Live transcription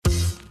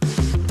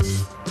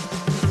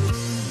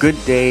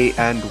Good day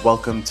and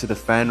welcome to the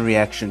Fan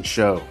Reaction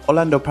Show.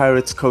 Orlando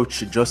Pirates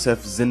coach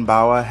Joseph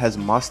Zinnbauer has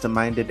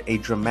masterminded a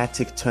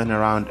dramatic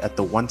turnaround at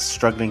the once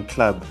struggling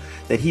club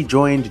that he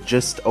joined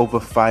just over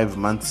 5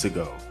 months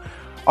ago.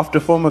 After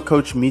former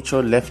coach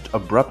Micho left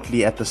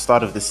abruptly at the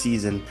start of the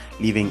season,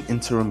 leaving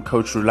interim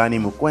coach Rulani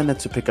Mokwena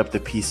to pick up the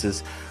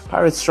pieces,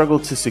 Pirates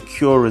struggled to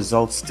secure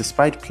results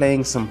despite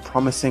playing some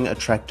promising,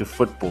 attractive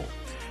football.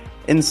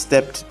 In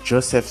stepped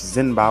Joseph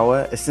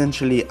Zinnbauer,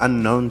 essentially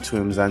unknown to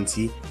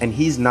Mzansi, and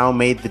he's now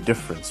made the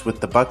difference,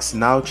 with the Bucks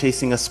now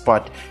chasing a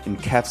spot in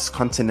CAF's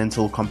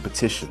continental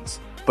competitions.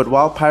 But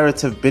while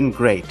Pirates have been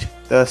great,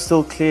 there are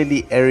still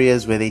clearly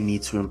areas where they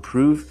need to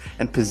improve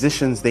and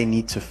positions they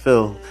need to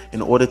fill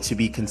in order to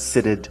be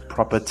considered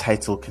proper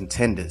title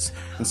contenders.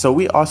 And so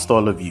we asked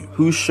all of you,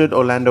 who should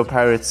Orlando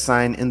Pirates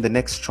sign in the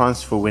next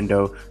transfer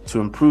window to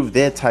improve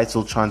their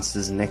title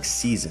chances next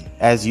season?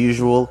 As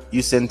usual,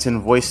 you sent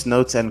in voice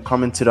notes and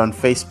commented on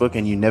Facebook,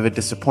 and you never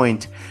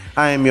disappoint.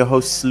 I am your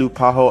host Slu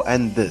Paho,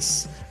 and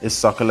this is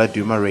Soccer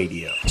Laduma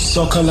Radio.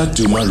 Soccer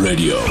Laduma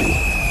Radio.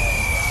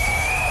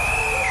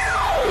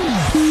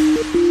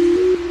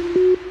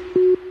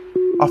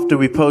 After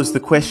we posed the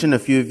question, a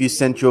few of you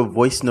sent your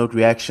voice note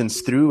reactions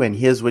through, and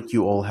here's what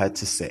you all had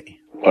to say.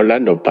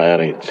 Orlando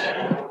Pirates,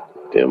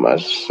 they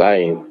must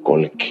sign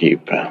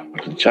goalkeeper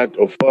Richard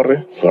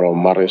Ofori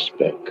from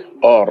Maritzburg,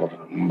 or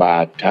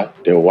Mbata,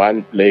 the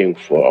one playing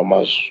for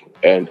Amazu,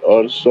 and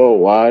also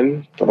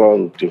one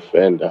strong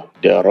defender,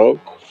 De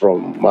Rock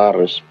from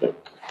Maritzburg.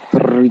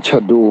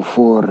 Richard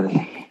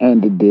Ofori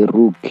and De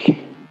Rock.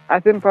 I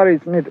think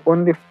Pirates need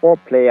only 4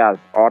 players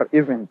or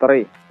even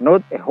 3,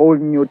 not a whole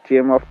new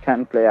team of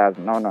 10 players.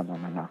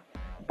 No.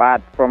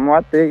 But from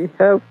what they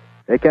have,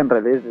 they can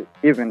release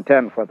even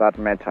 10 for that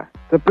matter.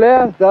 The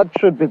players that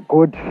should be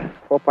good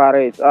for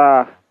Pirates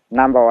are,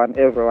 number one,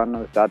 everyone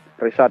knows that,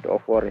 Richard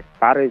Ofori.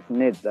 Pirates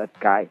needs that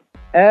guy.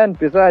 And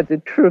besides,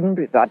 it shouldn't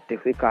be that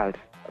difficult.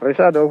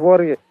 Richard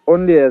Ofori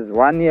only has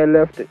 1 year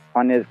left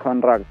on his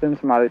contract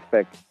since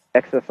Maritzburg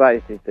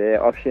exercised the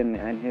option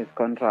in his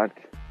contract.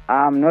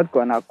 I'm not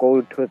gonna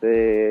go to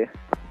the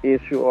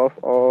issue of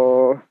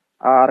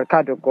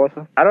Ricardo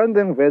Goso. I don't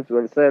think Vets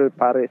will sell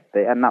Paris.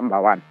 They are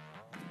number one.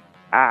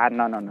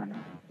 No.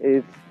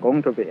 It's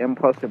going to be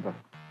impossible.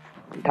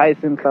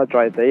 Tyson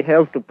Hlatshwayo, they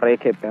have to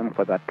break a bank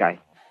for that guy.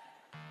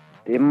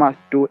 They must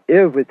do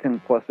everything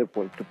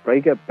possible to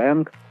break a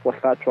bank for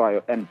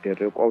Hlatshwayo and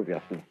Derek,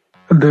 obviously.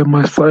 They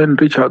must sign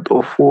Richard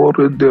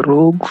Ofori, The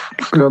Rocks,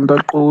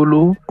 Slanda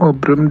Kolo,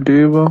 Obrim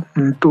Deva,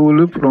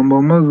 Ntuli from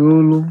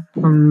Amazulu,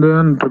 and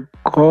then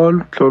recall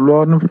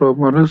Tolwan from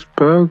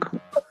Maritzburg,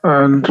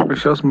 and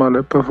Richard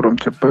Malepa from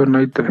Chippa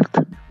United.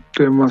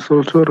 They must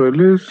also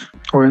release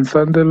Wayne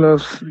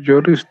Sandelas,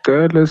 Joris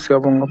Teles,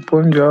 Yabonga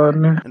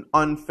Ponjane. And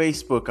on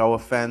Facebook, our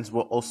fans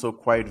were also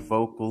quite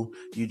vocal.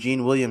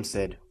 Eugene Williams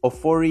said,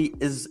 Ofori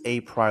is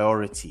a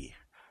priority.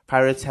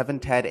 Pirates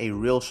haven't had a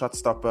real shot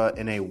stopper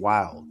in a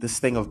while. This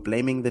thing of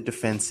blaming the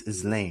defense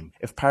is lame.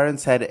 If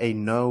Pirates had a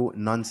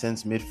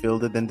no-nonsense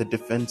midfielder, then the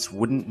defense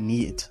wouldn't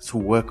need to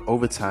work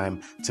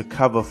overtime to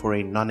cover for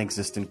a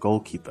non-existent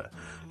goalkeeper.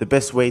 The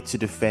best way to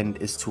defend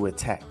is to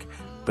attack,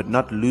 but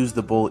not lose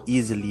the ball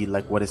easily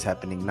like what is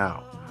happening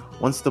now.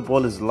 Once the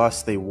ball is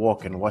lost, they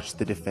walk and watch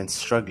the defense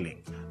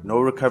struggling. No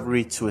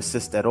recovery to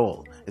assist at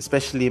all,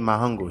 especially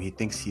Mahango. He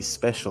thinks he's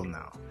special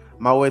now.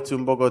 Mawetu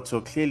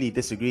Mbogoto clearly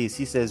disagrees.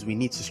 He says we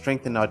need to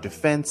strengthen our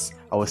defense.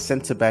 Our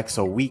centre-backs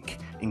are weak,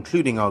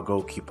 including our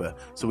goalkeeper.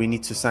 So we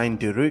need to sign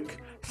Deruk,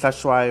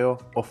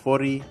 Hlatshwayo,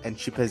 Ofori, and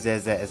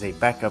Chipezeze as a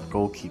backup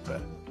goalkeeper.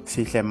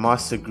 Sihle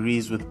Mas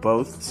agrees with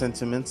both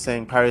sentiments,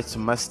 saying Pirates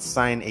must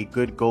sign a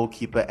good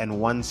goalkeeper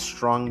and one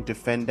strong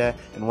defender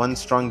and one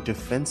strong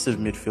defensive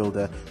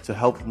midfielder to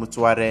help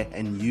Mutuare,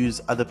 and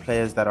use other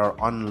players that are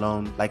on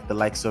loan, like the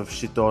likes of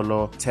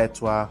Shitolo,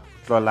 Tetwa,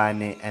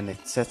 Flolane, and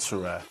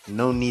etc.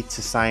 No need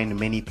to sign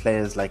many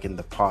players like in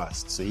the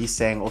past. So he's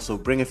saying also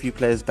bring a few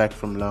players back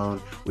from loan.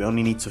 We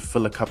only need to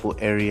fill a couple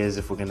areas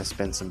if we're going to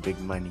spend some big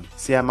money.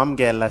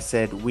 Siamamgela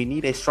said we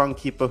need a strong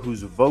keeper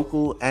who's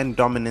vocal and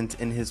dominant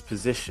in his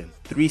position.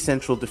 3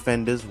 central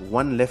defenders,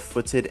 1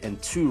 left-footed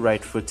and 2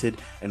 right-footed,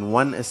 and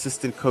 1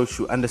 assistant coach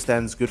who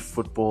understands good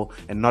football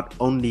and not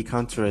only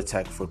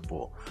counter-attack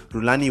football.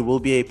 Rulani will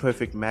be a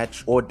perfect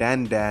match, or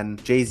Dan,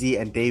 Jay-Z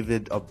and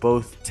David are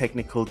both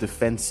technical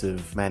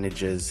defensive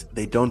managers.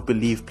 They don't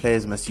believe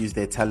players must use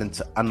their talent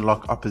to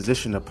unlock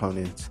opposition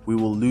opponents. We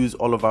will lose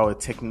all of our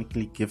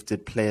technically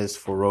gifted players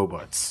for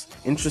robots.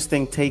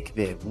 Interesting take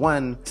there.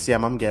 One,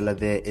 Siamamgela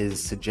there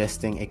is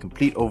suggesting a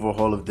complete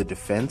overhaul of the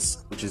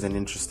defense, which is an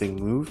interesting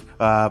move.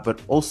 But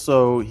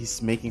also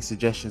he's making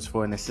suggestions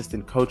for an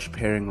assistant coach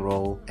pairing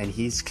role, and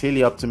he's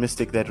clearly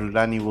optimistic that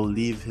Rulani will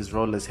leave his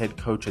role as head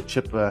coach at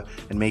Chippa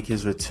and make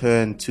his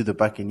return to the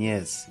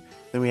Buccaneers.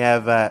 Then we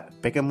have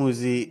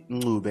Bekamuzi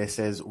Ngube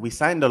says, we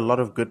signed a lot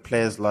of good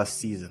players last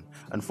season.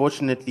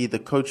 Unfortunately, the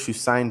coach who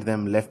signed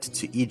them left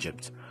to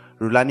Egypt.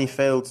 Rulani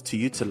failed to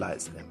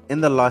utilize them.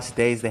 In the last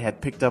days, they had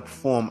picked up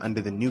form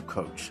under the new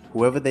coach.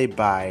 Whoever they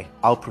buy,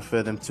 I'll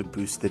prefer them to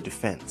boost the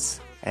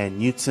defense. And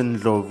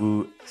Newton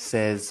Lovu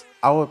says,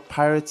 our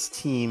Pirates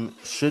team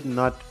should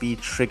not be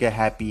trigger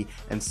happy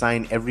and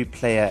sign every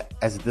player,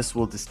 as this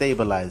will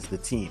destabilize the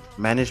team.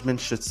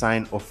 Management should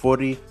sign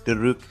Ofori,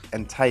 Deruk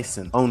and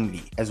Tyson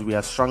only, as we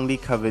are strongly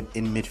covered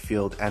in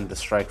midfield and the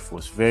strike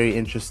force. Very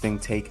interesting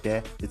take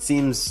there. It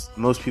seems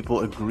most people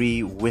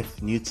agree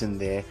with Newton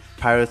there.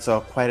 Pirates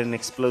are quite an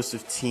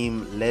explosive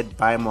team led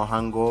by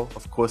Mohango,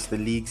 of course the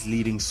league's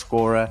leading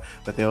scorer,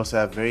 but they also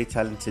have very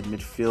talented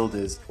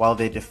midfielders, while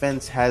their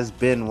defense has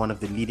been one of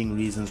the leading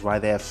reasons why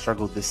they have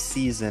struggled this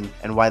season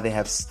and why they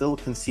have still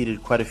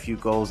conceded quite a few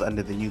goals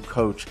under the new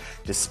coach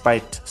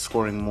despite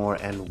scoring more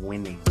and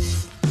winning.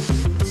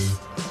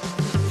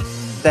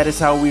 That is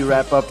how we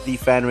wrap up the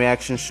fan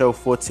reaction show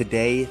for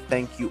today.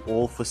 Thank you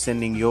all for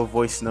sending your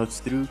voice notes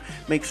through.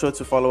 Make sure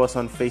to follow us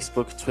on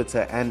Facebook,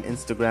 Twitter, and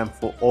Instagram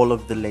for all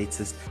of the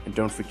latest. And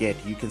don't forget,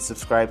 you can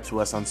subscribe to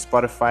us on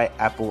Spotify,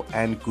 Apple,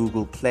 and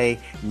Google Play,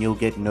 and you'll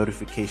get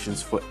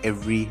notifications for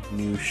every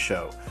new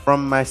show.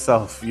 From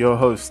myself, your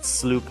host,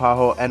 Slu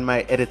Paho, and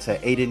my editor,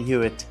 Aiden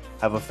Hewitt,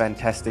 have a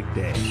fantastic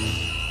day.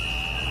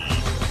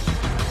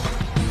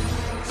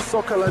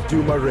 Soccer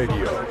Laduma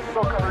Radio.